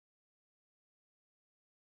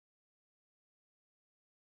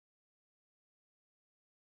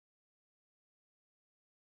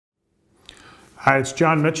Hi, it's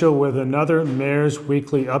Jon Mitchell with another Mayor's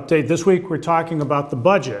Weekly Update. This week we're talking about the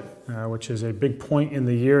budget, which is a big point in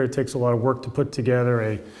the year. It takes a lot of work to put together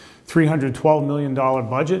a $312 million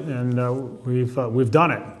budget, and we've done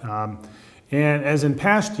it. And as in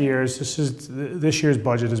past years, this year's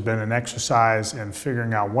budget has been an exercise in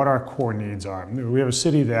figuring out what our core needs are. We have a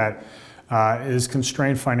city that is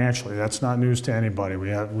constrained financially. That's not news to anybody.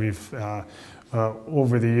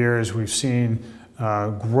 Over the years, we've seen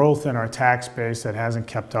growth in our tax base that hasn't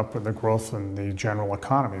kept up with the growth in the general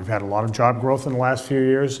economy. We've had a lot of job growth in the last few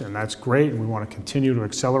years, and that's great. We want to continue to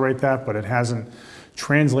accelerate that, but it hasn't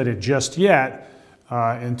translated just yet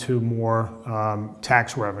into more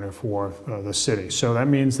tax revenue for the city. So that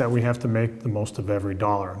means that we have to make the most of every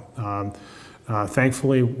dollar.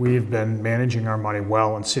 Thankfully, we've been managing our money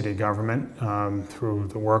well in city government through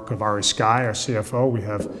the work of Ari Skye, our CFO.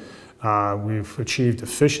 We've achieved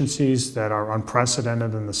efficiencies that are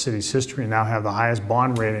unprecedented in the city's history and now have the highest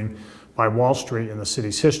bond rating by Wall Street in the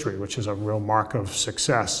city's history, which is a real mark of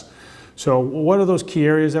success. So what are those key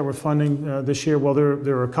areas that we're funding this year? Well,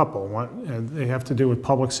 there are a couple. They have to do with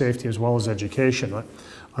public safety as well as education.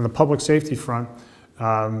 On the public safety front,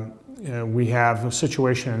 we have a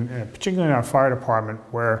situation, particularly in our fire department,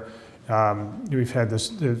 where we've had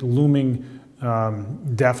this looming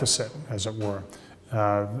deficit, as it were.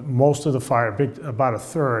 Most of the about a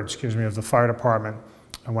third, of the fire department,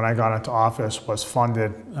 and when I got into office, was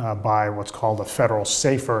funded by what's called a federal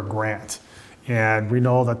SAFER grant. And we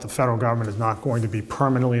know that the federal government is not going to be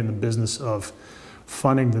permanently in the business of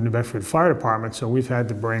funding the New Bedford Fire Department, so we've had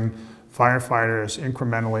to bring firefighters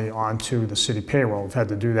incrementally onto the city payroll. We've had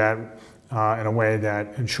to do that in a way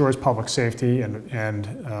that ensures public safety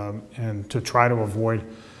and to try to avoid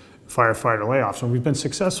firefighter layoffs, and we've been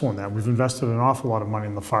successful in that. We've invested an awful lot of money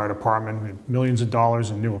in the fire department. We have millions of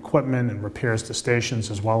dollars in new equipment and repairs to stations,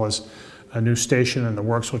 as well as a new station in the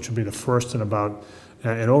works, which will be the first in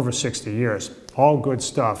over 60 years. All good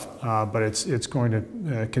stuff, but it's going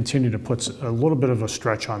to continue to put a little bit of a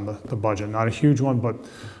stretch on the budget. Not a huge one, but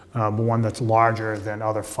one that's larger than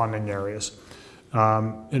other funding areas.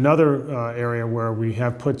 Another area where we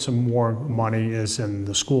have put some more money is in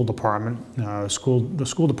the school department. The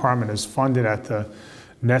school department is funded at the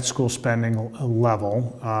net school spending level,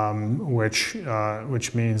 which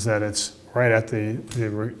means that it's right at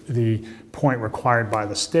the point required by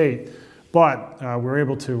the state. But we're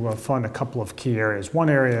able to fund a couple of key areas. One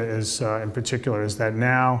area is, in particular, is that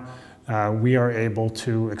now we are able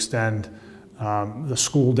to extend the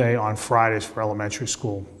school day on Fridays for elementary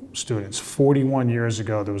school students. 41 years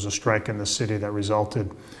ago, there was a strike in the city that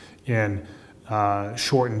resulted in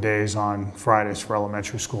shortened days on Fridays for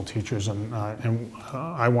elementary school teachers, and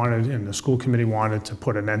the school committee wanted to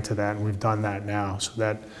put an end to that, and we've done that now, so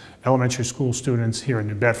that elementary school students here in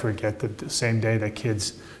New Bedford get the same day that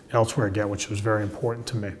kids elsewhere get, which was very important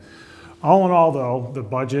to me. All in all, though, the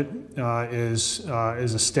budget is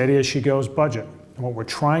a steady as she goes budget. And what we're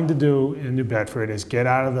trying to do in New Bedford is get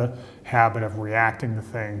out of the habit of reacting to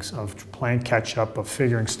things, of playing catch up, of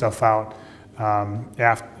figuring stuff out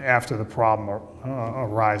after the problem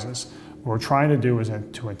arises. What we're trying to do is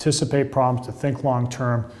to anticipate problems, to think long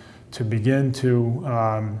term, to begin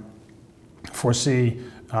to foresee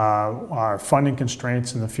our funding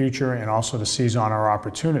constraints in the future, and also to seize on our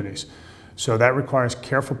opportunities. So that requires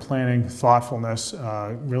careful planning, thoughtfulness,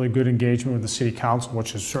 really good engagement with the City Council,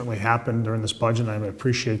 which has certainly happened during this budget, and I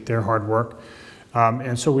appreciate their hard work.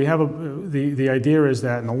 And so we have the idea is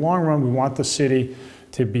that in the long run, we want the city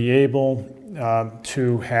to be able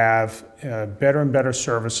to have better and better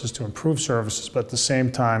services, to improve services, but at the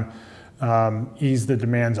same time, ease the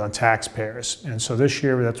demands on taxpayers. And so this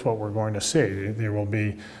year, that's what we're going to see. There will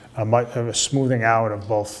be a smoothing out of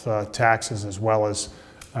both taxes as well as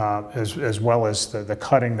the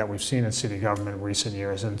cutting that we've seen in city government in recent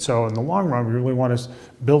years. And so in the long run, we really want to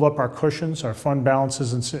build up our cushions, our fund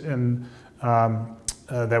balances,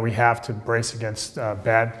 that we have to brace against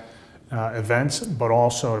bad events, but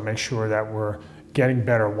also to make sure that we're getting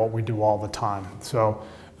better at what we do all the time. So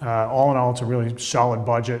all in all, it's a really solid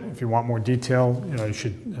budget. If you want more detail, you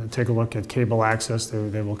should take a look at cable access.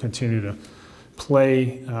 They will continue to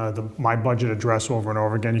play my budget address over and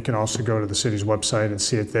over again. You can also go to the city's website and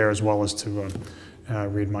see it there, as well as to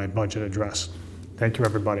read my budget address. Thank you,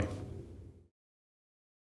 everybody.